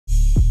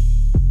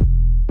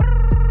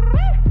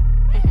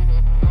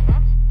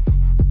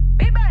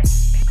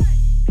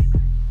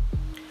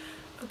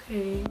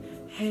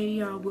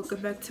welcome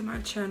back to my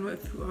channel.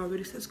 If you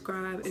already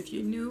subscribed, if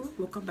you're new,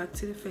 welcome back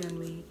to the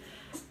family.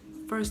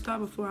 First off,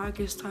 before I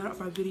get started on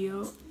my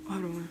video,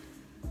 hold on.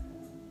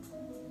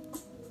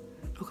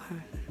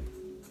 Okay.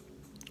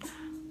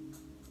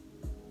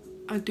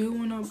 I do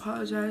want to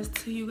apologize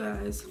to you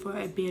guys for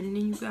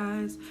abandoning you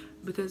guys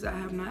because I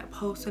have not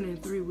posted in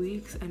 3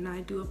 weeks, and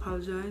I do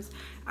apologize.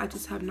 I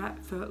just have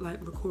not felt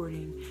like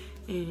recording,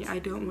 and I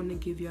don't want to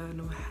give y'all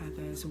no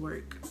half-ass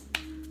work.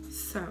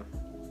 So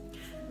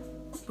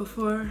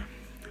before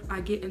I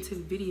get into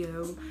the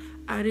video,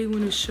 I did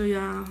want to show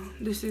y'all,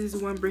 this is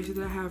one bracelet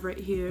that I have right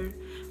here.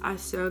 I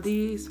sell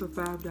these for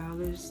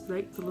 $5,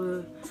 like the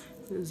little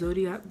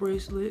zodiac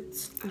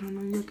bracelets. I don't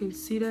know if you can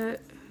see that.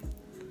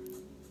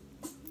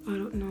 I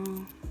don't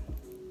know,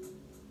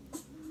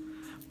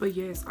 but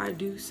yes, I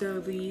do sell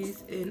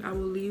these, and I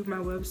will leave my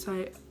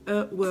website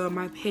up, well,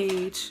 my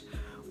page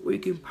where you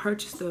can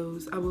purchase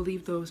those. I will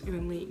leave those in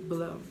the link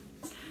below.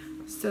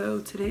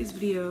 So today's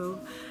video,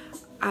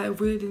 I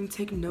really didn't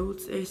take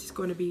notes. It's just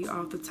going to be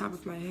off the top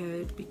of my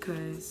head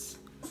because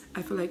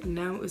I feel like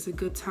now is a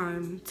good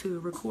time to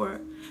record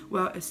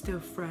while it's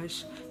still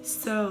fresh.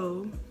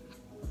 So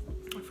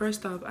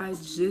first off, I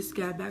just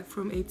got back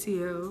from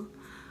ATL.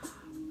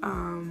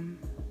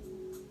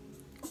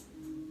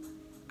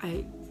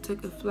 I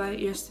took a flight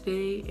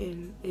yesterday,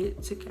 and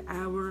it took an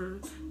hour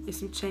and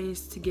some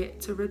change to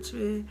get to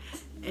Richmond,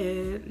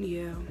 and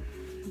yeah,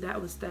 that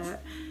was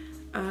that.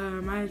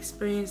 My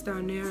experience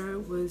down there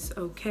was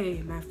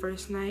okay. My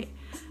first night,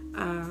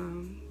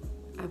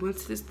 I went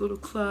to this little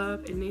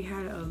club, and they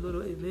had a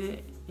little event,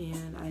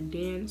 and I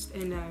danced,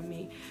 and I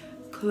made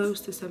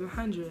close to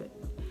 700.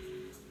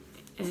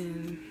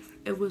 And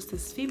it was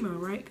this female,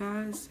 right,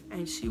 guys?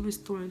 And she was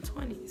throwing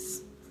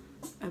 20s.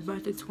 A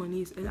bunch of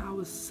 20s, and I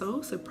was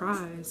so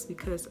surprised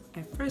because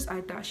at first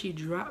I thought she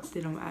dropped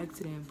it on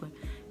accident, but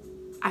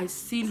I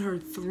seen her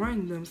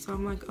throwing them, so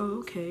I'm like, oh,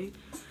 okay.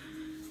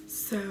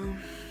 So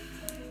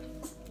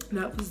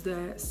that was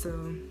that.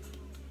 So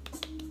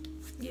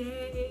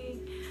yay.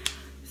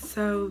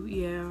 So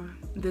yeah,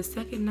 the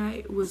second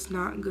night was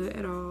not good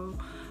at all.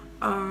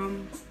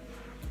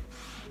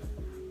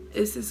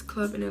 It's this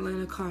club in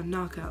Atlanta called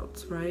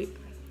Knockouts, right?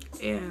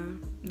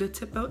 And the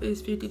tip out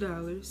is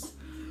 $50.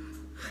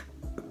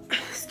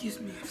 Excuse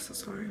me, I'm so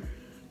sorry.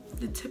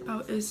 The tip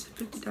out is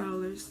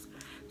 $50.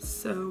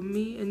 So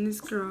me and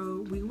this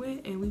girl, we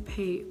went and we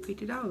paid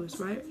 $50,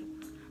 right?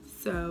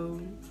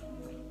 So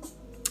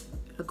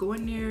I go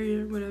in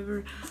there,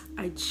 whatever,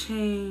 I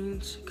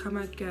change, come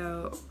back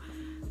out,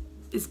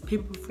 it's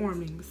people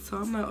performing. So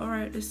I'm like, all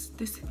right, this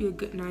would be a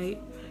good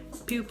night.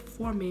 People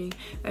performing,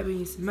 that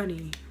means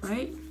money,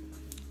 right?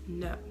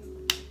 No,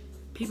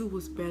 people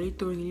was barely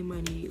throwing any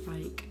money.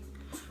 Like,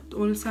 the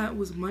only time it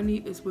was money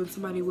is when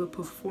somebody would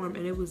perform,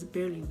 and it was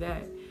barely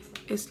that.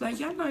 It's like,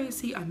 y'all know, you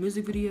see a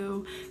music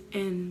video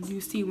and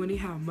you see when they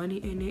have money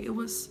in it. It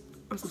was,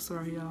 I'm so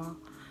sorry, y'all.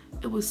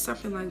 It was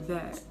something like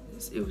that.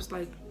 It was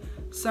like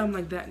something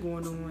like that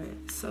going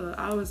on. So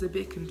I was a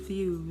bit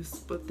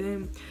confused. But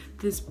then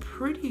this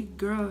pretty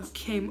girl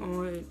came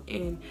on,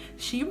 and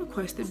she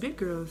requested big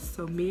girls.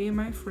 So me and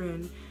my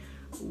friend,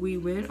 we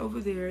went over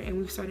there and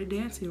we started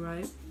dancing,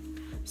 right?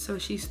 So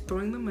she's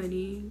throwing the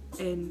money,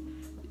 and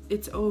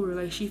it's over.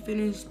 Like, she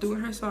finished doing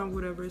her song,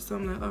 whatever. So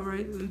I'm like, all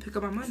right, let me pick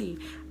up my money.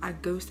 I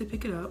goes to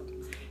pick it up,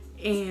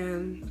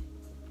 and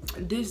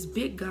this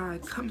big guy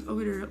comes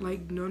over there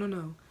like,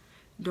 no,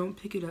 don't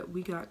pick it up,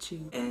 we got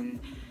you. And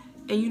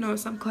you know,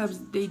 some clubs,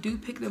 they do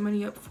pick the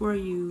money up for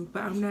you,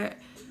 but I'm not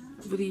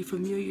really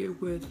familiar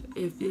with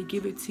if they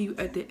give it to you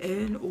at the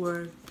end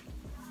or.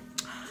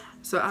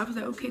 So I was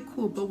like, okay,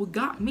 cool. But what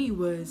got me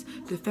was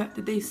the fact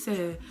that they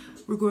said,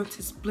 we're going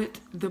to split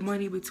the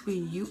money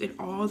between you and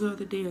all the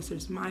other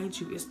dancers. Mind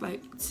you, it's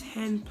like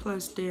 10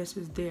 plus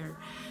dancers there.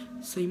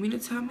 So you mean to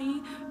tell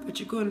me that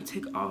you're going to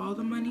take all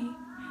the money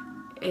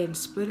and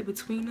split it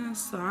between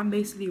us? So I'm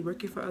basically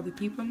working for other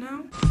people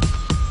now?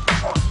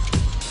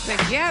 The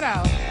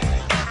ghetto.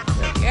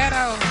 The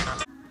ghetto.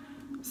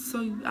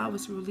 So I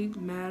was really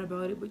mad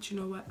about it, but you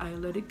know what? I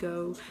let it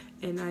go,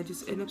 and I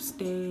just ended up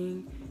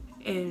staying,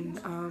 and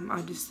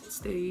I just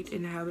stayed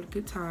and had a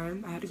good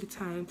time. I had a good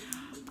time.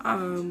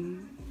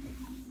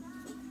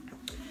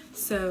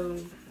 So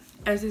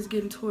as it's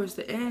getting towards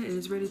the end and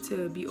it's ready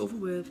to be over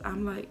with,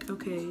 I'm like,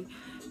 okay,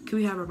 can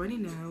we have our money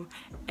now?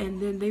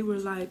 And then they were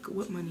like,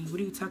 what money?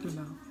 What are you talking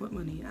about? What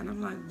money? And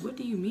I'm like, what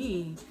do you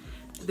mean?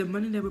 The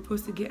money that we're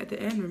supposed to get at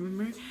the end,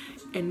 remember?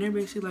 And they're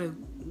basically like,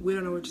 we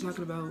don't know what you're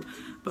talking about,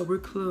 but we're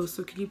close,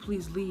 so can you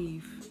please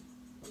leave?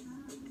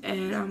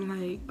 And I'm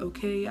like,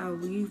 okay, I'll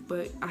leave,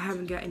 but I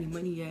haven't got any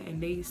money yet.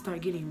 And they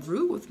start getting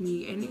rude with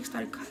me, and they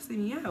start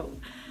cussing me out.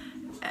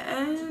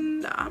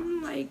 And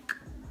I'm like,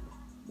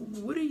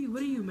 what are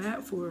you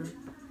mad for?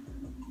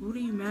 What are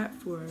you mad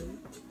for?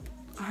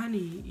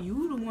 Honey,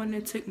 you the one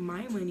that took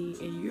my money,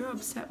 and you're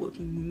upset with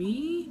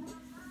me?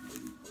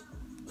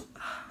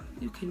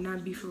 You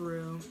cannot be for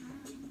real.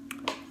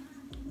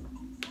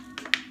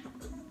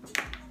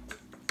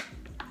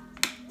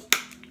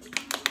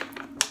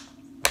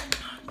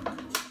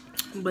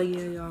 But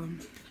yeah, y'all,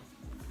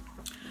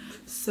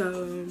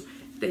 So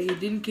they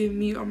didn't give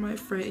me or my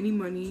friend any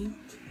money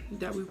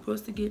that we were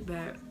supposed to get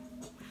back.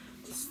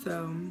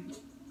 So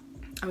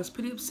I was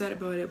pretty upset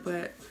about it,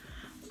 but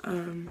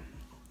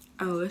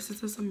I listened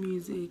to some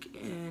music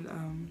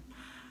and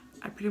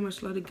I pretty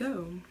much let it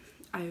go.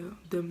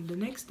 The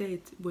next day,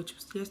 which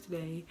was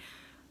yesterday,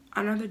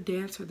 another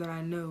dancer that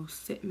I know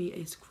sent me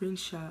a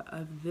screenshot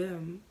of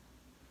them.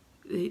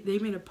 They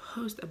made a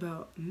post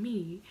about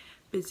me,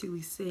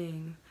 basically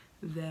saying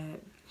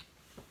that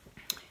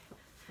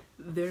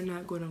they're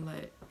not going to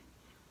let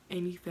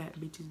any fat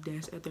bitches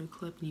dance at their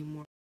club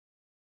anymore.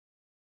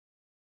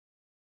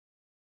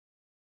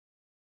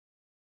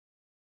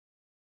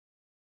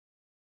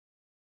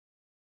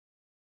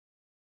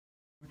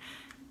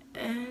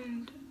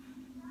 And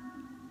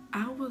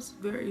I was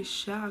very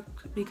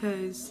shocked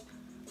because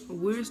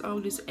where's all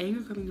this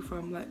anger coming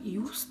from? Like,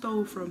 you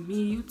stole from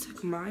me, you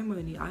took my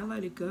money, I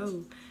let it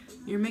go.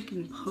 You're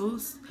making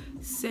posts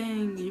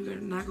saying you're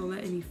not gonna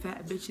let any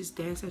fat bitches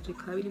dance at your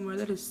club anymore.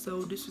 That is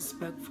so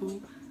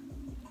disrespectful.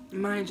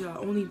 Mind y'all,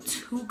 only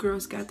 2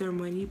 girls got their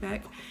money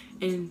back,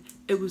 and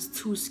it was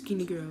 2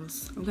 skinny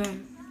girls, okay?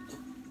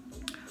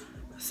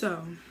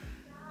 So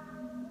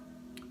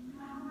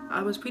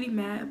I was pretty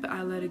mad, but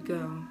I let it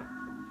go.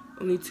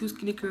 Only 2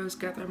 skinny girls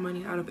got their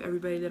money out of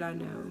everybody that I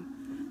know.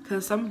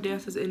 Cause some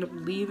dancers end up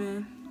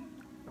leaving.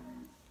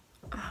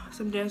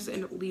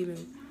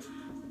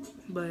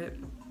 But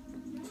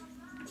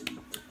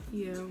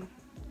yeah.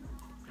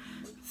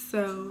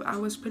 So I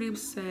was pretty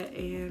upset,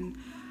 and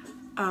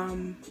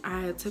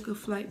I took a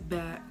flight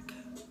back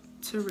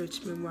to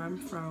Richmond, where I'm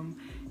from,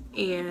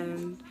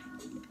 and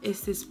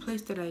it's this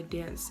place that I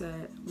dance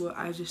at. Well,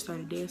 I just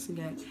started dancing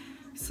at.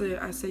 So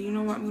I said, you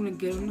know what, I'm gonna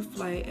get on the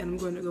flight and I'm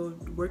gonna go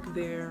work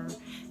there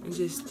and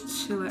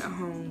just chill at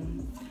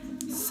home.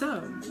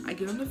 So I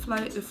get on the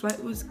flight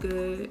was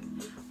good.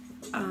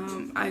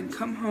 I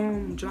come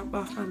home, drop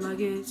off my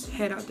luggage,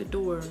 head out the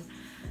door.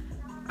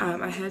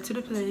 I head to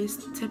the place,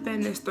 tip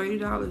in, there's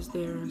 $30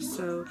 there.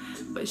 So,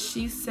 but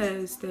she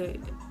says that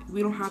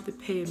we don't have to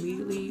pay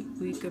immediately.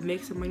 We could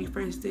make some money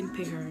first, then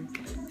pay her.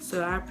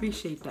 So I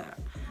appreciate that.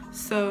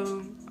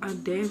 So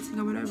I'm dancing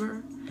or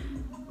whatever.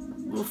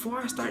 Before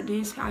I start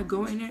dancing, I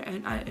go in there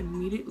and I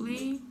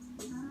immediately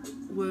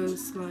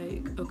was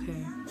like,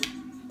 okay,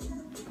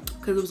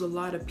 because there was a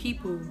lot of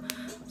people.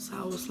 So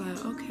I was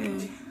like,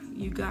 okay,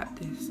 you got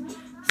this.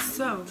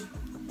 So,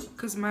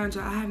 because mind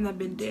you, I have not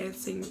been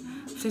dancing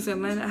since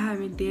Atlanta. I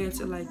haven't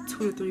danced in like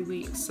 2 to 3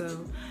 weeks.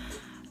 So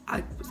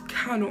I was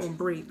kind of on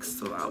breaks.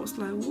 So I was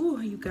like, woo,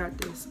 you got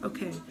this.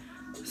 Okay,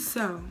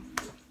 so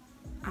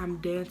I'm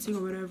dancing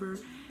or whatever,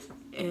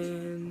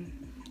 and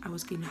I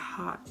was getting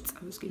hot.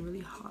 I was getting really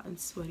hot and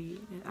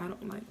sweaty, and I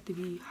don't like to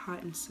be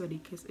hot and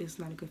sweaty because it's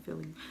not a good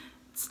feeling.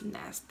 It's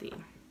nasty.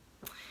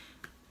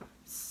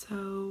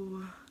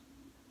 So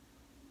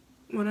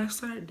when I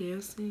started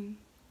dancing,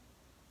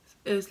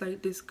 it was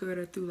like this girl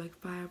that threw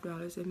like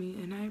 $5 at me,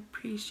 and I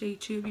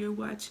appreciate you if you're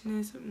watching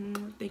this.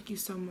 Thank you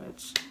so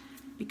much,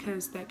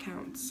 because that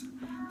counts.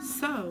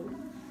 So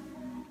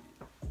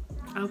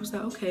I was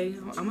like, okay,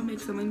 I'm gonna make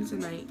some money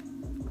tonight.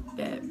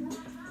 Bet.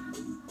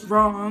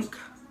 Wrong.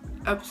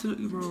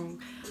 Absolutely wrong.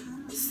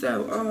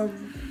 So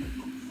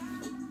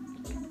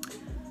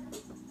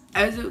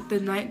as the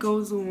night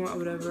goes on or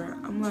whatever,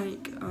 I'm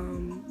like,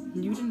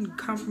 you didn't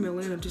come from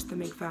Atlanta just to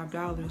make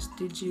 $5,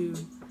 did you?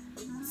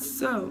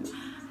 So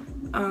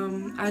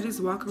I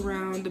just walk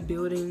around the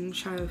building,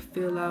 try to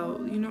feel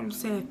out, you know what I'm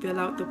saying, feel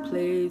out the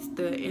place,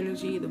 the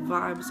energy, the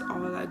vibes,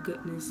 all that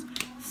goodness.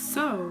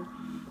 So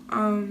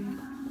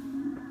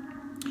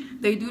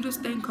they do this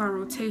thing called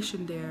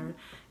rotation there,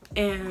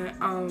 and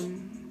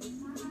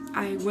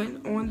I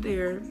went on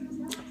there,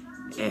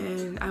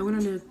 and I went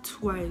on there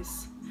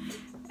twice.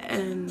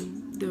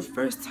 And the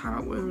first time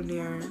I went on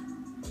there,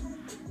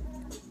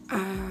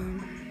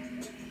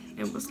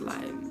 it was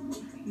like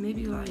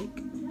maybe like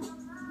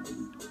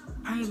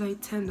probably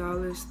like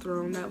 $10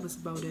 thrown. That was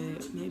about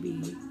it.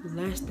 Maybe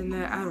less than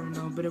that, I don't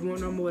know, but it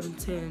won't no more than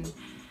 10.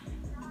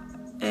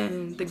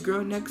 And the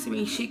girl next to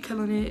me, she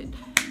killing it.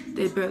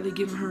 They barely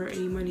giving her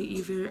any money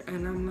either,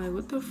 and I'm like,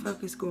 what the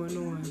fuck is going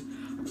on?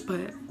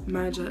 But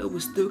mind you, it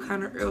was still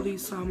kind of early,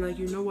 so I'm like,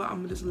 you know what, I'm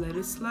gonna just let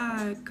it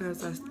slide,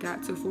 because I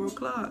got to 4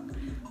 o'clock.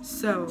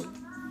 So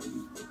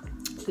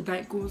the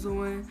night goes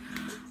on,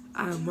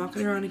 I'm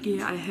walking around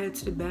again, I head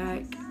to the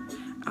back,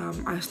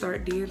 I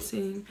start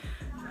dancing.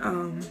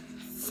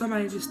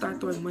 Somebody just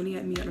start throwing money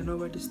at me out of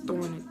nowhere, just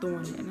throwing it,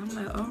 and I'm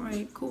like, all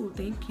right, cool,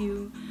 thank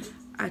you.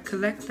 I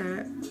collect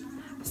that.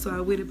 So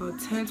I wait about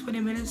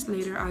 10-20 minutes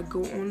later, I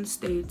go on the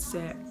stage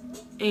set,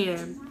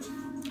 and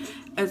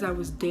as I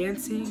was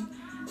dancing,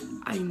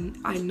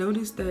 I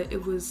noticed that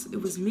it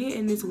was me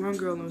and this one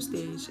girl on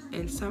stage,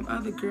 and some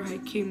other girl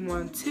had came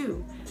on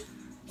too.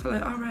 So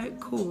like, all right,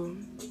 cool.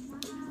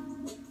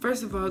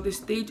 First of all, the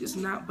stage is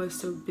not but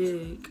so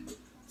big.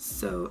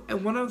 So,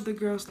 and one of the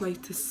girls likes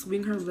to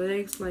swing her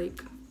legs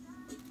like,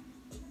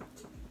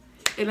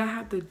 and I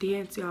have to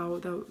dance, y'all,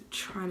 without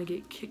trying to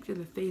get kicked in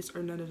the face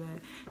or none of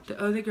that.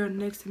 The other girl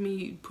next to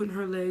me putting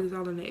her legs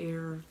all in the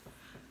air.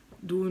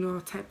 doing all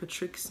type of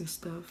tricks and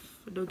stuff.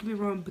 Don't get me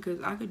wrong, because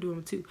I could do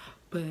them too,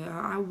 but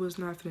I was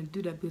not gonna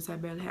do that because I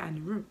barely had any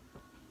room.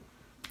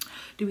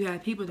 Do we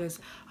have people that's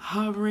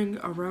hovering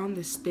around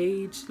the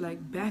stage?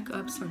 Like, back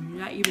up some, you're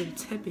not even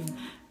tipping.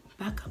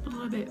 Back up a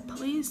little bit,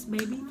 please,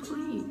 baby,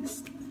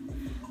 please.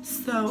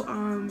 So,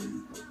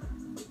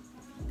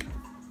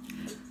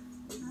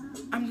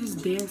 I'm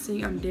just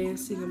dancing, I'm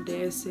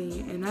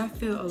dancing, and I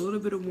feel a little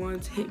bit of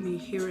ones hit me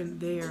here and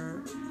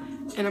there.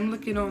 And I'm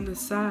looking on the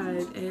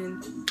side,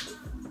 and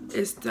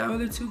it's the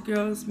other two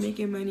girls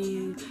making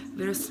money.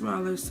 They're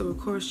smaller, so of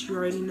course you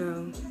already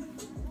know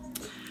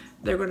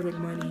they're gonna make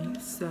money.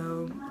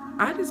 So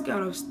I just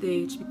got off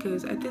stage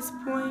because at this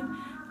point,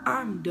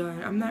 I'm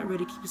done. I'm not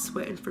ready to keep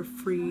sweating for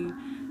free.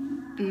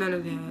 None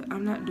of that.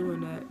 I'm not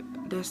doing that.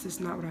 That's just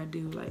not what I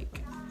do.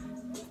 Like,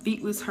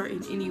 feet was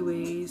hurting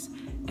anyways,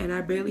 and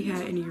I barely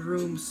had any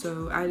room,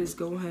 so I just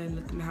go ahead and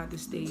let them have the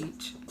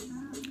stage.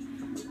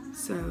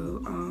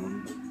 So,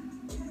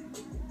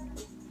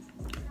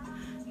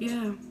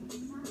 yeah.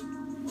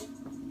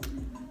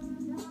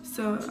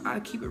 So I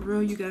keep it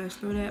real, you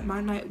guys know that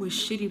my night was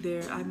shitty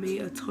there. I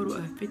made a total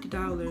of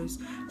 $50,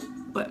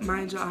 but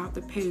mind you, I have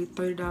to pay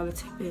 $30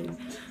 tip in.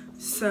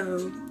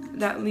 So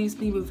that leaves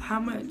me with how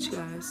much,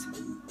 guys?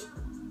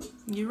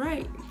 You're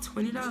right,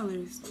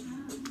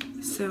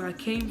 $20. So I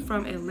came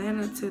from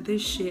Atlanta to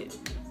this shit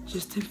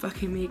just to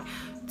fucking make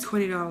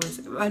 $20.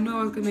 If I knew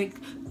I was gonna make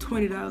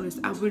 $20,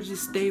 I would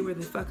just stay where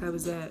the fuck I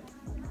was at.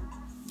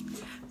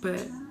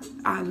 But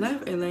I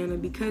left Atlanta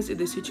because of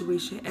the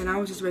situation, and I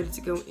was just ready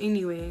to go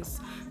anyways.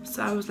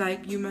 So I was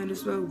like, you might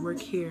as well work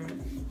here.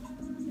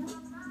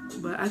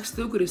 But I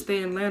still could have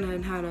stayed in Atlanta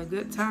and had a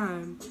good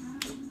time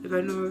if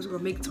I knew I was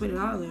gonna make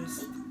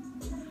 $20.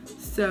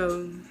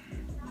 So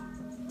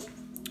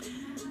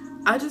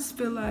I just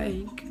feel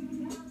like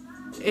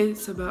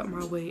it's about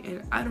my weight,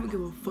 and I don't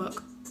give a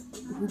fuck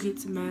who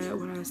gets mad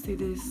when I say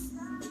this.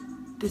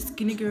 The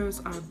skinny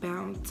girls are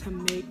bound to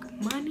make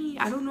money.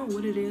 I don't know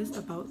what it is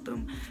about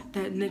them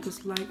that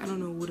niggas like. I don't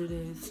know what it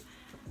is.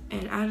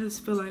 And I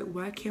just feel like,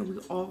 why can't we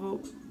all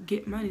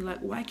get money? Like,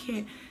 why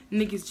can't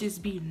niggas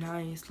just be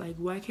nice? Like,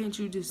 why can't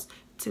you just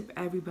tip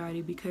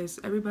everybody? Because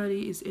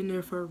everybody is in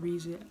there for a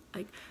reason.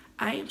 Like,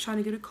 I ain't trying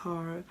to get a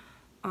car.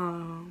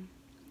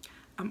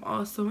 I'm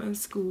also in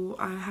school.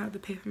 I have to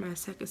pay for my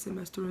second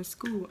semester in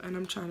school, and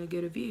I'm trying to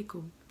get a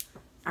vehicle.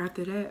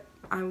 After that,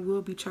 I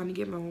will be trying to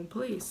get my own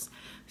place.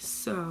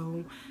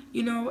 So,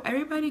 you know,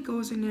 everybody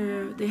goes in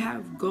there, they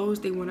have goals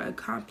they want to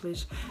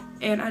accomplish.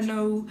 And I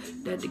know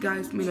that the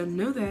guys may not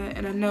know that,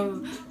 and I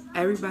know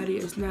everybody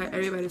is not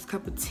everybody's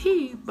cup of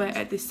tea, but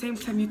at the same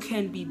time, you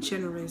can be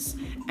generous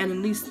and at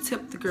least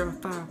tip the girl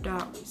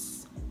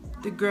 $5.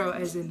 The girl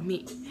as in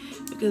me.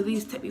 You can at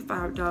least tip me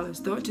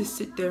 $5. Don't just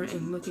sit there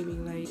and look at me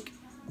like,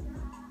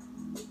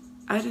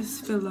 I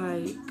just feel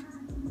like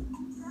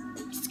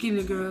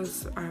skinny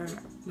girls are,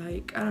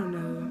 like, I don't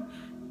know,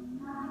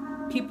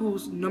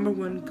 people's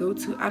 #1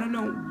 go-to. I don't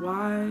know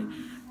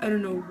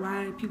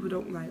why people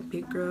don't like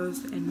big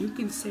girls. And you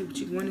can say what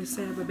you want to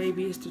say, but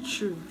baby, it's the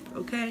truth,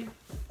 okay?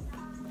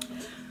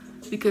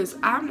 Because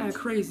I'm not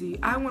crazy.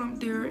 I went up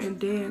there and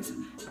dance.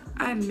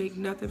 I didn't make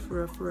nothing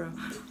for real.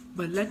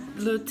 But let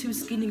little two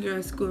skinny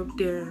girls go up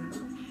there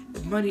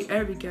and money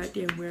every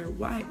goddamn where.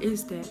 Why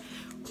is that?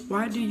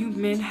 Why do you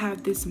men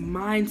have this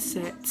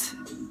mindset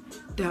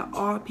that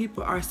all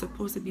people are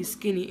supposed to be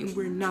skinny and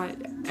we're not?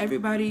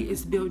 Everybody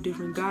is built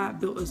different.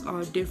 God built us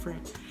all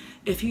different.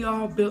 If he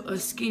all built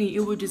us skinny, it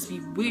would just be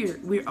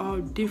weird. We're all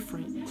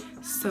different.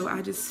 So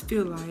I just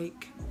feel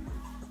like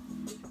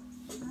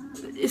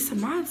it's a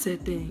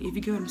mindset thing. If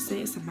you get what I'm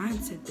saying, it's a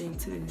mindset thing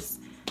to this.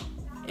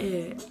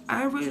 And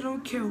I really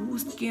don't care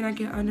whose skin I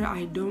get under.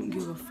 I don't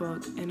give a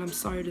fuck. And I'm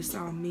sorry to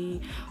sound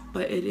mean,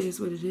 but it is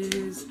what it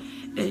is.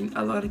 And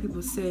a lot of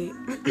people say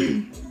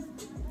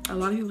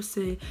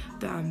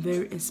that I'm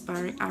very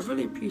inspiring. I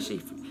really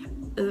appreciate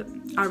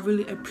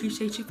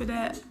you for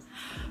that.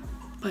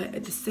 But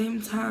at the same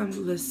time,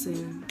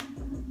 listen,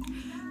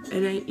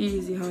 it ain't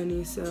easy,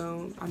 honey.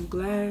 So I'm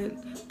glad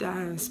that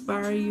I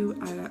inspire you.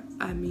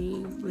 I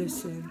mean,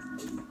 listen,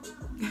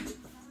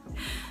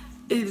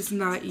 it is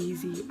not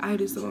easy. I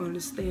just don't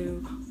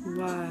understand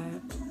why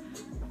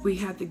we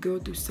have to go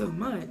through so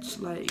much.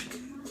 Like,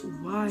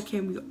 why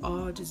can't we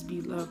all just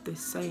be loved the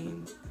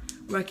same?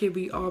 Why can't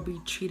we all be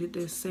treated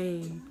the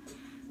same?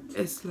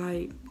 It's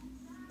like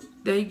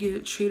they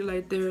get treated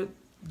like they're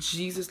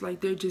Jesus, like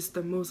they're just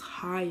the most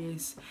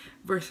highest,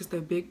 versus the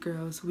big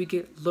girls. We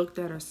get looked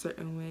at a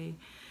certain way.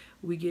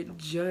 We get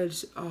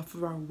judged off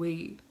of our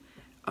weight.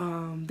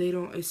 They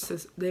don't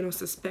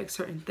suspect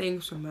certain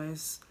things from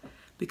us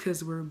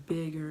because we're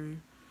bigger.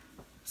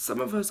 Some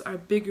of us are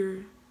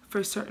bigger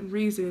for certain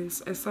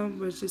reasons, and some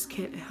of us just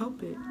can't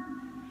help it.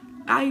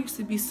 I used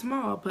to be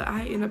small, but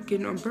I ended up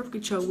getting on birth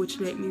control, which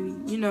made me,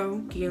 you know,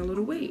 gain a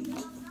little weight.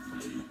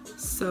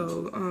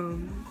 So,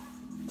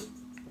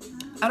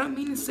 I don't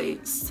mean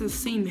to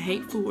seem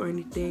hateful or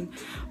anything,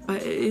 but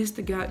it is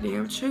the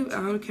goddamn truth.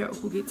 I don't care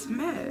who gets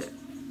mad.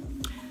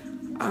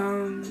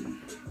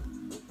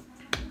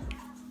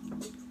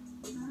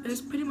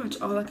 it's pretty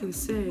much all I can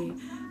say.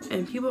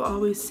 And people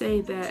always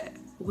say that,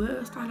 well,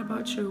 it's not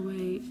about your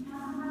weight,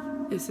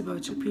 it's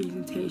about your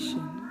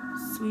presentation.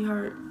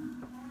 Sweetheart,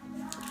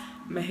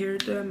 my hair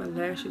done, my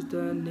lashes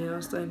done,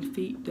 nails done,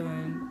 feet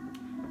done.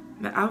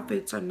 My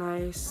outfits are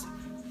nice.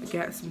 I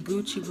got some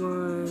Gucci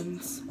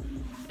ones,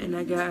 and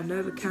I got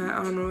another kind,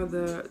 I don't know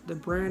the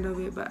brand of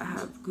it, but I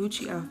have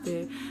Gucci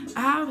outfit.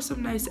 I have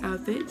some nice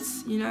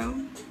outfits, you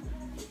know.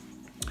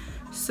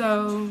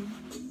 So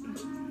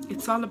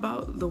it's all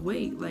about the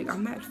weight. Like,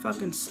 I'm not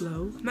fucking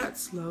slow. I'm not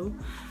slow.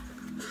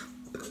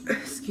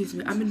 Excuse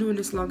me. I've been doing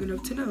this long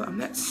enough to know I'm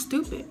not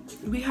stupid.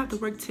 We have to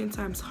work 10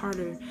 times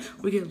harder.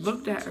 We get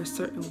looked at a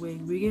certain way.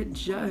 We get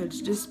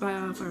judged just by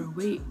off our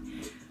weight.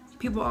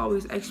 People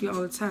always ask me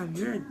all the time,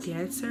 you're a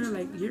dancer?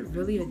 Like, you're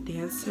really a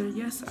dancer?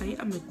 Yes, I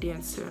am a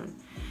dancer.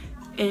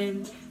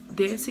 And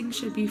dancing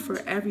should be for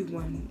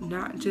everyone,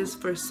 not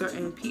just for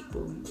certain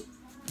people,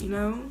 you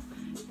know?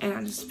 And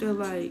I just feel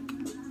like,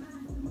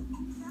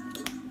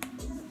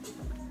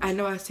 I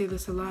know I say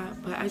this a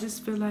lot, but I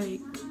just feel like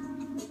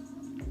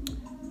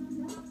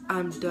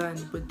I'm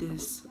done with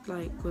this.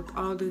 Like, with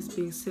all this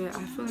being said,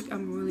 I feel like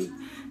I'm really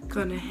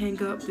gonna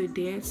hang up the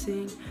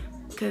dancing,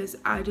 because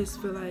I just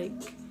feel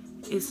like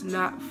it's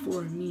not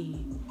for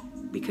me.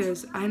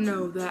 Because I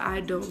know that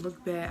I don't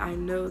look bad. I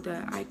know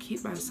that I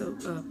keep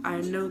myself up. I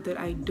know that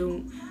I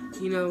don't,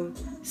 you know,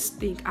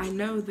 stink. I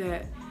know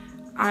that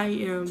I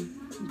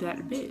am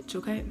that bitch,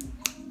 okay?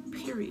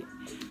 Period.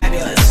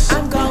 Fabulous.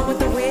 I'm gone with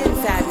the wind,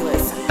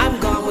 fabulous. I'm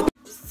gone with.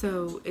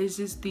 So it's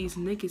just these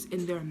niggas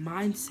in their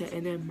mindset,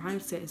 and their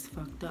mindset is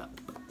fucked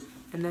up.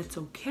 And that's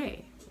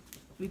okay.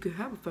 You could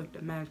have a fucked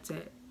up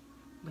mindset,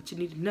 but you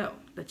need to know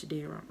that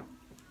you're dead wrong.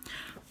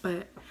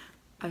 But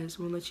I just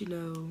want to let you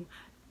know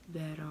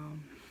that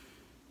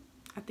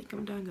I think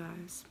I'm done,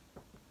 guys.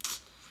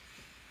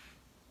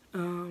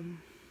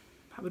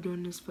 I've been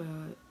doing this for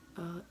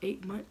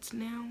 8 months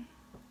now,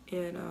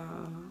 and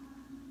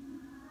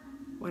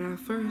when I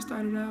first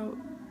started out,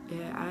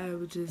 yeah, I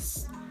was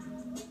just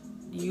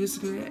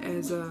using it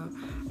as a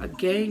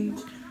gang.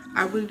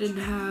 I really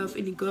didn't have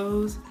any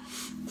goals.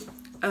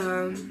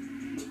 I'm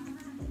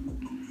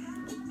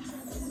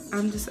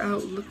just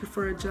out looking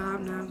for a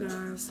job now,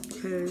 guys,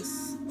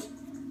 because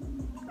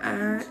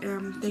I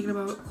am thinking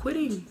about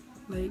quitting.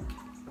 Like,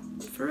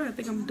 for real, I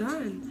think I'm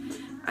done.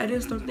 I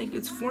just don't think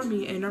it's for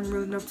me, and I'm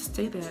real enough to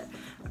say that.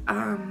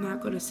 I'm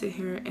not gonna sit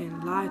here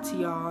and lie to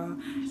y'all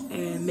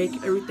and make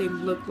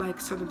everything look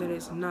like something that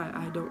it's not.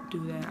 I don't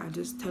do that. I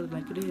just tell it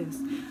like it is.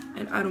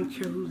 And I don't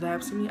care who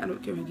laughs at me. I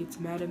don't care who gets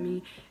mad at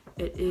me.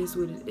 It is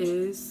what it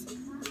is.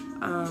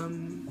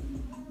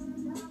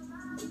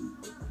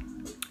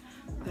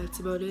 That's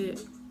about it.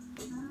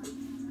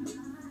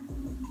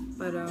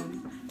 But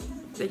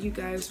thank you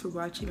guys for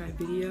watching my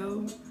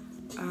video.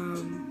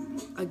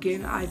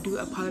 Again, I do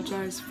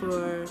apologize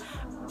for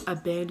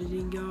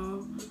abandoning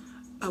y'all.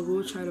 I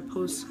will try to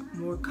post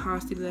more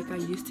constantly like I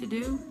used to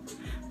do.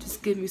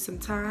 Just give me some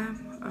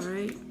time,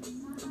 alright?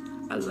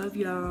 I love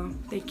y'all.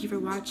 Thank you for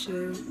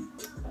watching.